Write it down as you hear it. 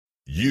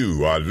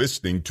You are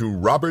listening to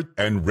Robert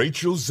and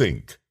Rachel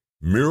Zink,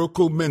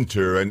 Miracle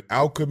Mentor and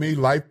Alchemy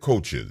Life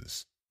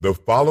Coaches. The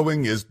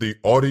following is the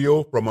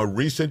audio from a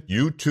recent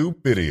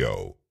YouTube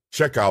video.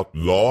 Check out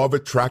Law of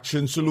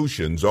Attraction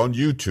Solutions on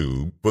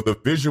YouTube for the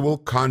visual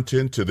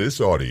content to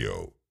this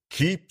audio.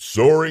 Keep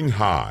soaring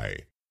high.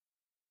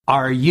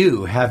 Are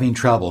you having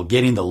trouble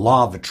getting the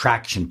law of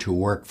attraction to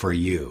work for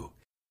you?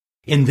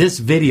 In this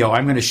video,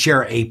 I'm going to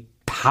share a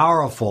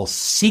powerful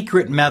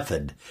secret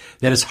method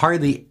that is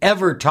hardly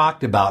ever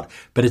talked about,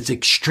 but it's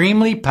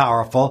extremely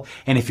powerful.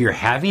 And if you're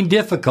having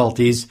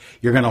difficulties,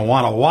 you're going to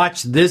want to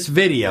watch this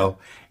video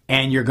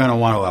and you're going to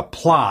want to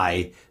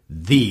apply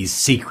these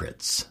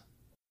secrets.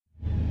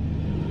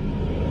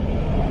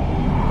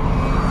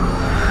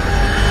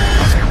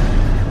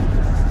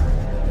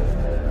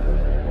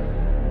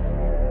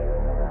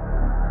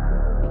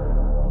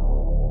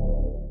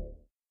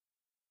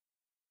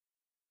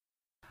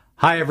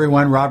 Hi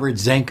everyone, Robert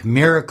Zink,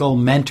 Miracle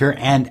Mentor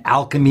and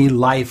Alchemy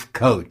Life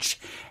Coach.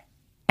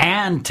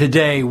 And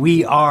today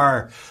we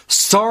are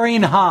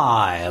soaring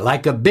high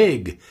like a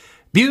big,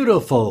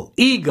 beautiful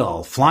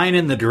eagle flying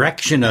in the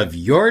direction of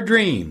your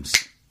dreams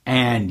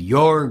and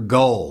your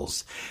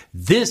goals.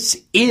 This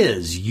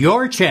is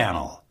your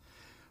channel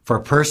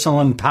for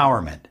personal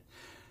empowerment,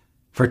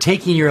 for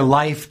taking your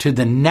life to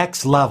the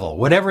next level,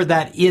 whatever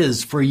that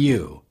is for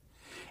you.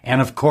 And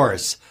of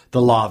course,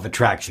 the law of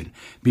attraction.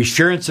 Be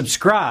sure and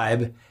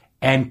subscribe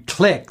and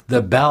click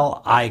the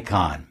bell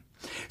icon.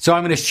 So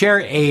I'm going to share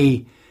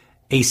a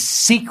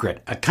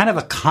secret, a kind of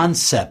a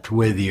concept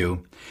with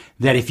you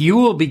that if you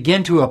will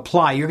begin to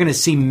apply, you're going to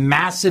see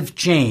massive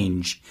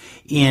change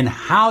in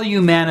how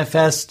you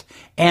manifest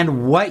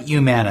and what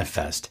you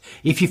manifest.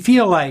 If you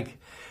feel like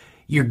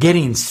you're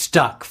getting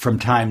stuck from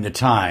time to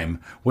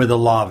time with the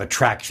law of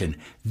attraction,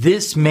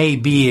 this may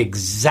be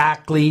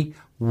exactly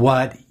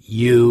what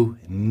you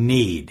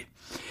need.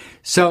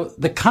 So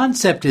the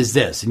concept is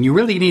this, and you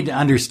really need to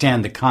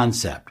understand the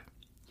concept.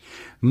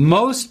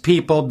 Most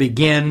people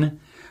begin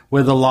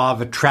with the law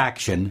of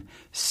attraction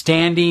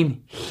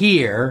standing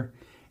here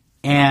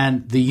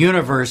and the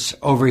universe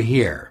over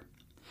here.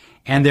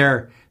 And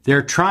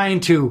they're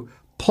trying to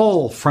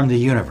pull from the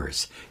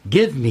universe.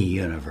 Give me,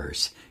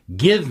 universe.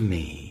 Give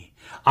me.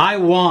 I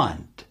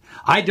want.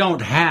 I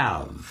don't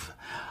have.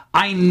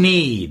 I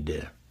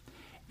need.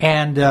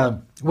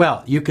 And,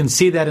 well, you can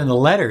see that in the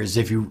letters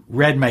if you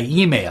read my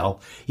email.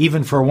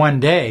 Even for one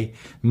day,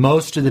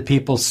 most of the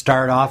people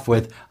start off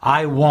with,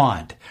 I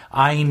want,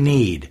 I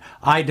need,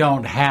 I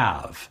don't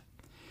have.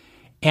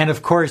 And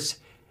of course,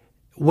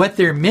 what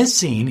they're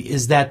missing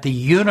is that the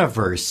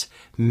universe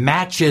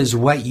matches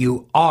what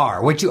you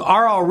are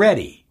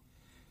already.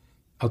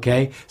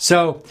 Okay?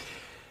 So,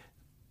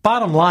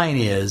 bottom line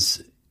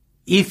is,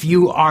 if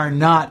you are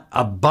not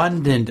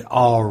abundant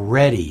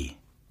already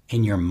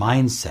in your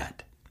mindset,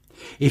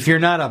 if you're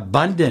not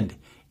abundant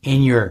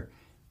in your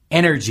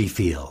energy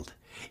field,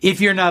 if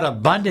you're not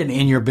abundant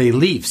in your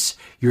beliefs,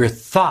 your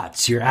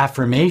thoughts, your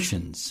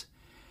affirmations,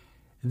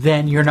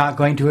 then you're not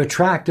going to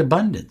attract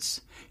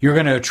abundance. You're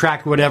going to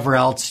attract whatever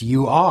else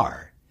you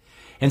are.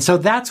 And so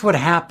that's what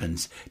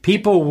happens.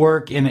 People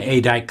work in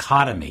a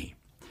dichotomy.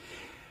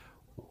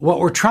 What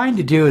we're trying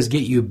to do is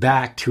get you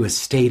back to a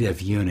state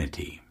of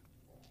unity.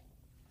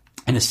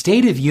 And a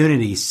state of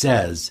unity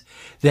says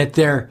that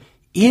there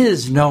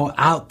is no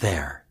out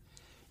there.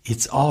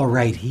 It's all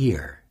right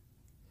here.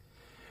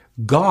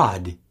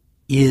 God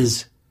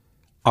is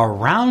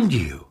around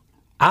you,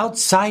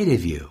 outside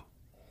of you,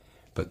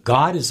 but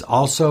God is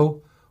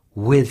also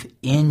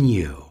within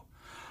you.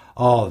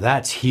 Oh,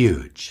 that's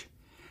huge.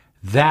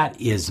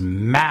 That is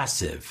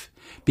massive.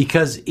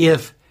 Because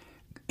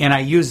and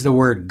I use the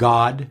word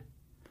God,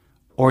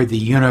 or the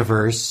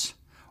universe,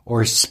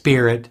 or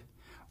spirit,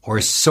 or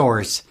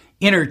source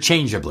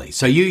interchangeably.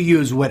 So you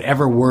use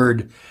whatever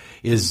word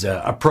is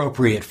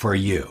appropriate for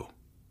you.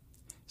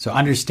 So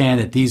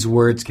understand that these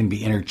words can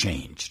be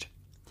interchanged.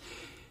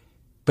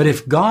 But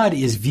if God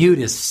is viewed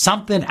as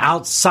something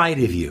outside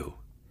of you,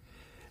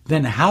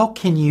 then how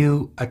can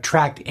you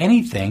attract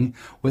anything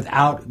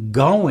without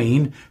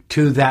going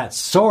to that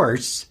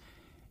source?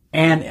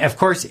 And of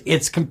course,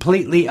 it's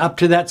completely up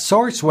to that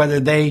source whether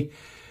they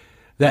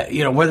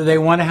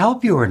want to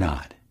help you or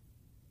not.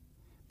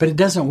 But it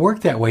doesn't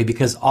work that way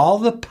because all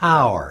the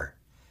power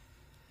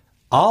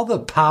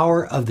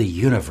of the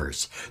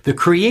universe, the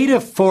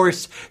creative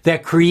force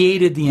that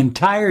created the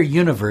entire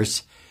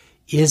universe,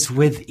 is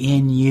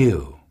within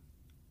you.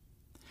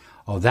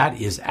 Oh,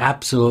 that is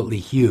absolutely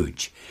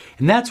huge.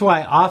 And that's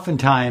why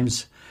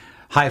oftentimes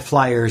high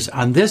flyers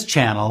on this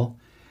channel,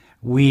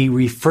 we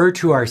refer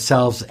to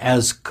ourselves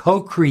as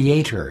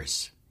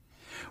co-creators.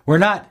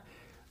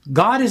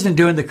 God isn't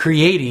doing the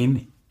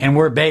creating and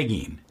we're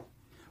begging.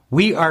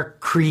 We are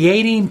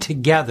creating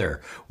together.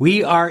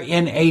 We are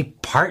in a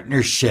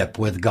partnership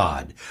with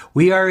God.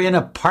 We are in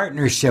a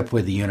partnership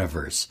with the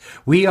universe.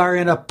 We are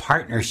in a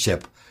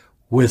partnership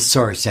with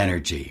source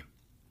energy.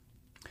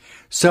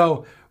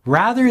 So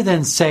rather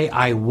than say,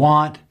 I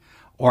want,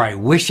 or I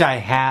wish I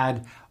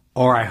had,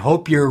 or I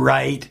hope you're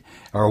right,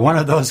 or one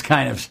of those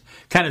kind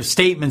of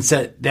statements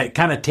that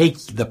kind of take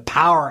the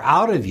power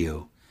out of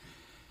you,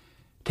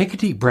 take a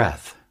deep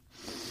breath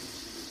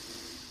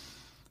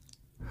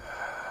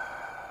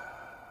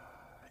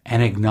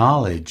and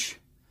acknowledge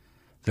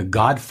the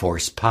God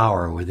force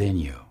power within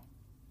you.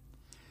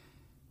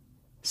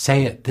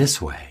 Say it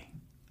this way: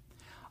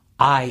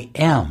 I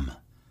am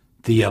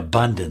the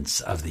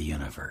abundance of the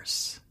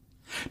universe.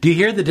 Do you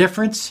hear the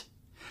difference?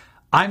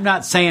 I'm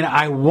not saying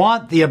I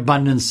want the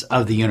abundance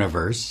of the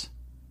universe.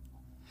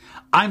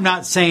 I'm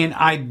not saying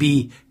I'm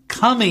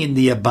becoming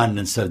the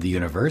abundance of the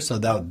universe,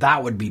 although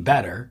that would be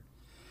better.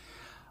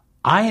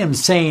 I am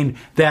saying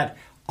that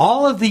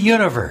all of the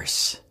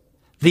universe,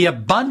 the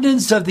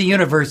abundance of the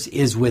universe,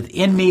 is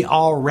within me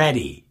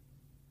already.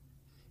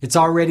 It's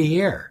already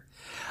here.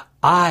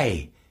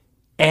 I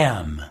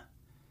am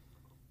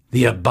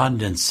the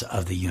abundance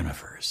of the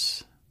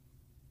universe.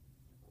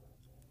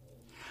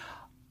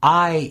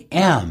 I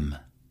am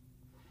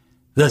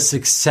the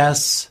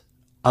success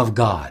of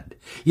God.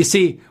 You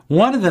see,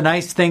 one of the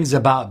nice things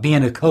about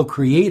being a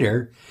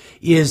co-creator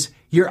is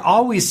you're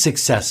always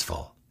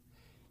successful.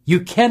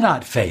 You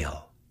cannot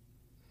fail.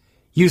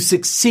 You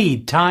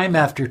succeed time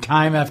after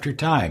time after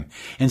time.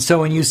 And so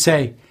when you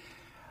say,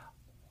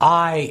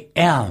 I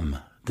am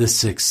the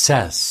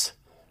success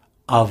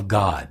of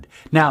God.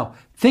 Now,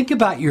 think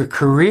about your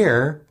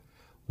career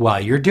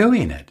while you're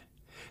doing it.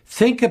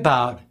 Think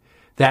about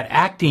that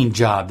acting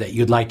job that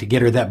you'd like to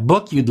get or that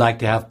book you'd like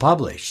to have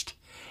published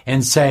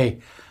and say,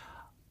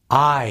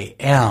 I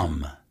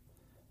am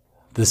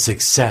the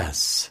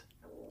success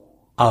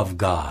of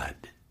God.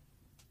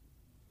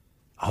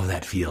 Oh,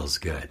 that feels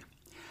good.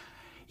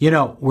 You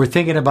know, we're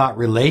thinking about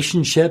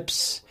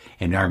relationships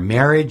and our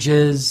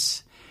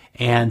marriages,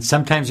 and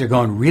sometimes they're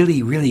going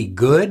really, really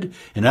good,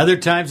 and other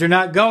times they're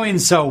not going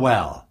so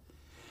well.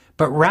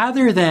 But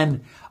rather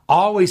than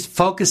always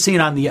focusing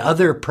on the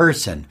other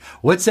person,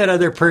 what's that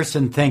other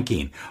person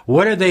thinking?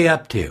 What are they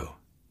up to?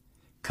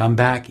 Come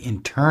back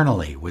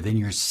internally within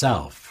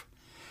yourself.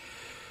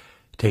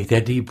 Take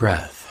that deep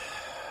breath.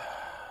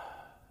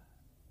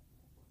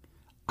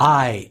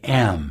 I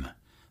am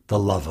the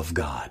love of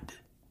God.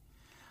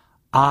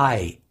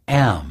 I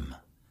am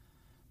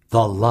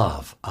the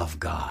love of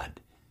God.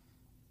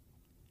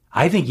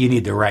 I think you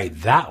need to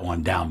write that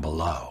one down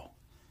below.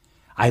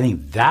 I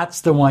think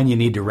that's the one you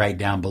need to write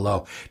down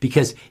below.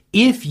 Because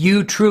if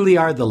you truly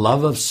are the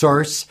love of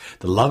Source,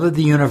 the love of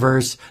the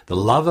universe, the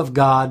love of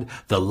God,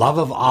 the love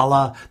of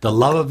Allah, the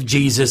love of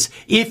Jesus,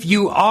 if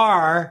you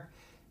are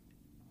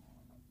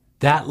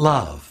that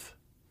love,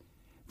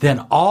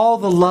 then all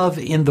the love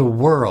in the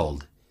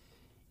world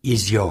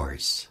is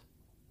yours.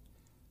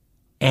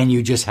 And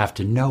you just have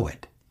to know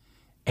it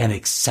and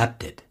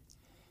accept it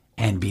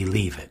and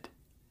believe it.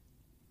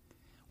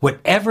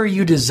 Whatever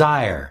you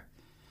desire,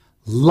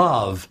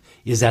 love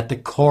is at the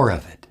core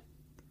of it.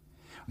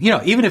 You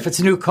know, even if it's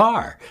a new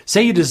car,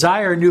 say you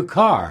desire a new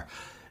car,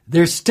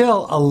 there's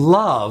still a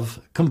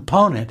love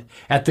component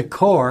at the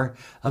core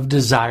of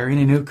desiring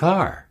a new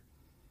car.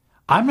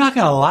 I'm not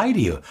going to lie to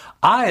you.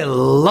 I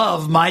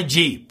love my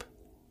Jeep.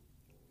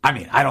 I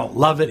mean, I don't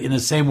love it in the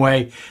same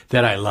way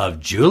that I love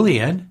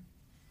Julian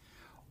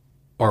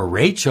or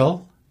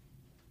Rachel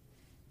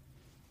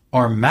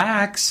or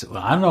Max.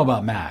 Well, I don't know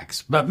about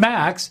Max, but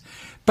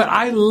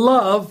I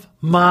love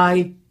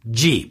my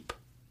Jeep.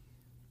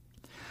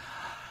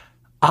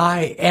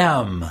 I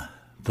am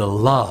the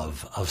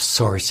love of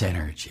Source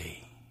energy.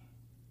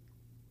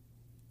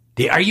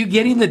 Are you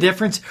getting the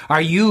difference?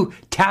 Are you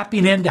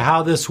tapping into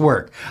how this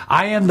works?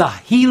 I am the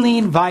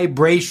healing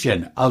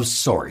vibration of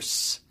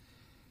Source.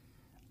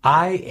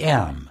 I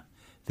am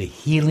the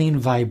healing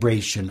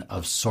vibration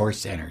of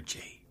Source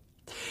energy.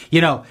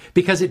 You know,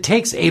 because it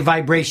takes a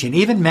vibration.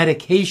 Even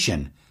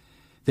medication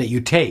that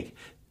you take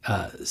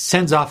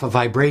sends off a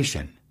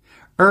vibration.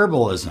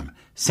 Herbalism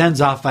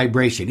sends off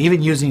vibration.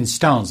 Even using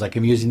stones, like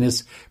I'm using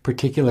this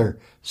particular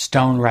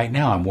stone right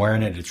now. I'm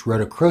wearing it. It's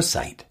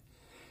rhodochrosite.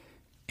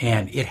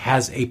 And it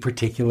has a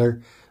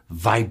particular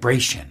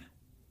vibration.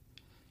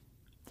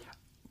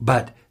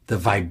 But the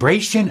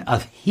vibration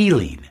of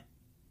healing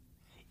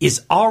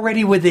is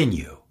already within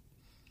you.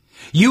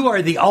 You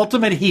are the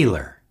ultimate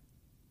healer.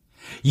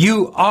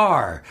 You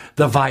are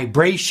the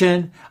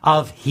vibration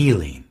of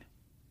healing.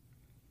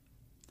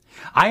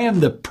 I am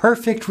the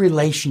perfect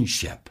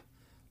relationship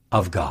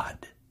of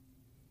God.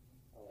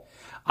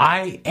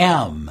 I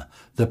am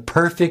the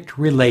perfect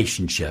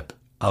relationship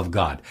of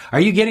God. Are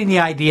you getting the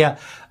idea?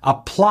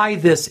 Apply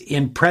this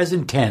in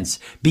present tense.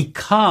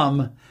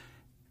 Become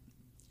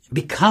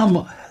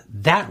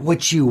that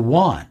which you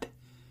want.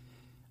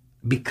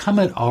 Become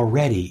it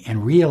already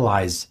and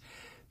realize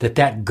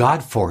that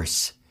God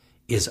force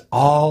is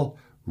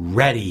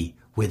already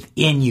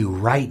within you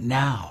right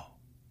now.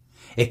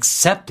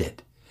 Accept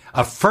it.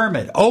 Affirm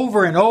it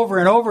over and over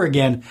and over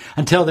again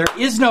until there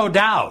is no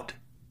doubt.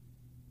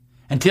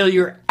 Until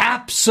you're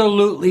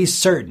absolutely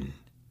certain.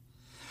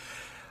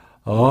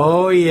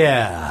 Oh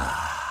yeah,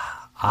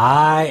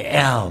 I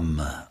am.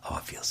 Oh,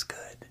 it feels good.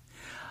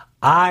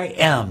 I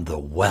am the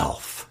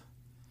wealth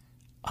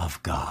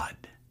of God.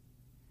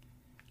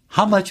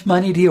 How much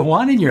money do you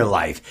want in your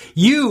life?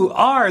 You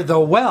are the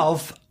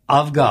wealth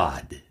of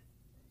God.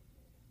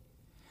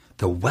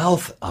 The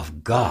wealth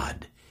of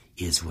God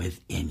is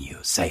within you.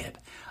 Say it.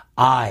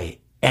 I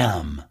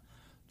am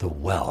the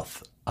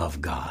wealth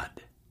of God.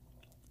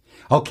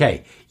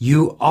 Okay,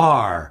 you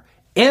are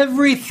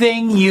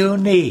everything you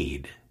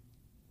need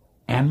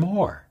and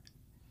more.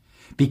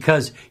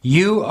 Because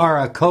you are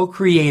a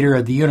co-creator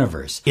of the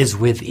universe is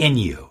within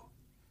you.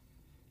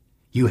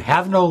 You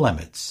have no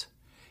limits.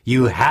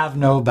 You have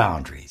no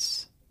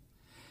boundaries.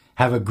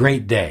 Have a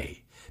great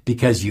day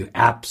because you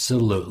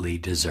absolutely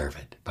deserve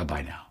it.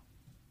 Bye-bye now.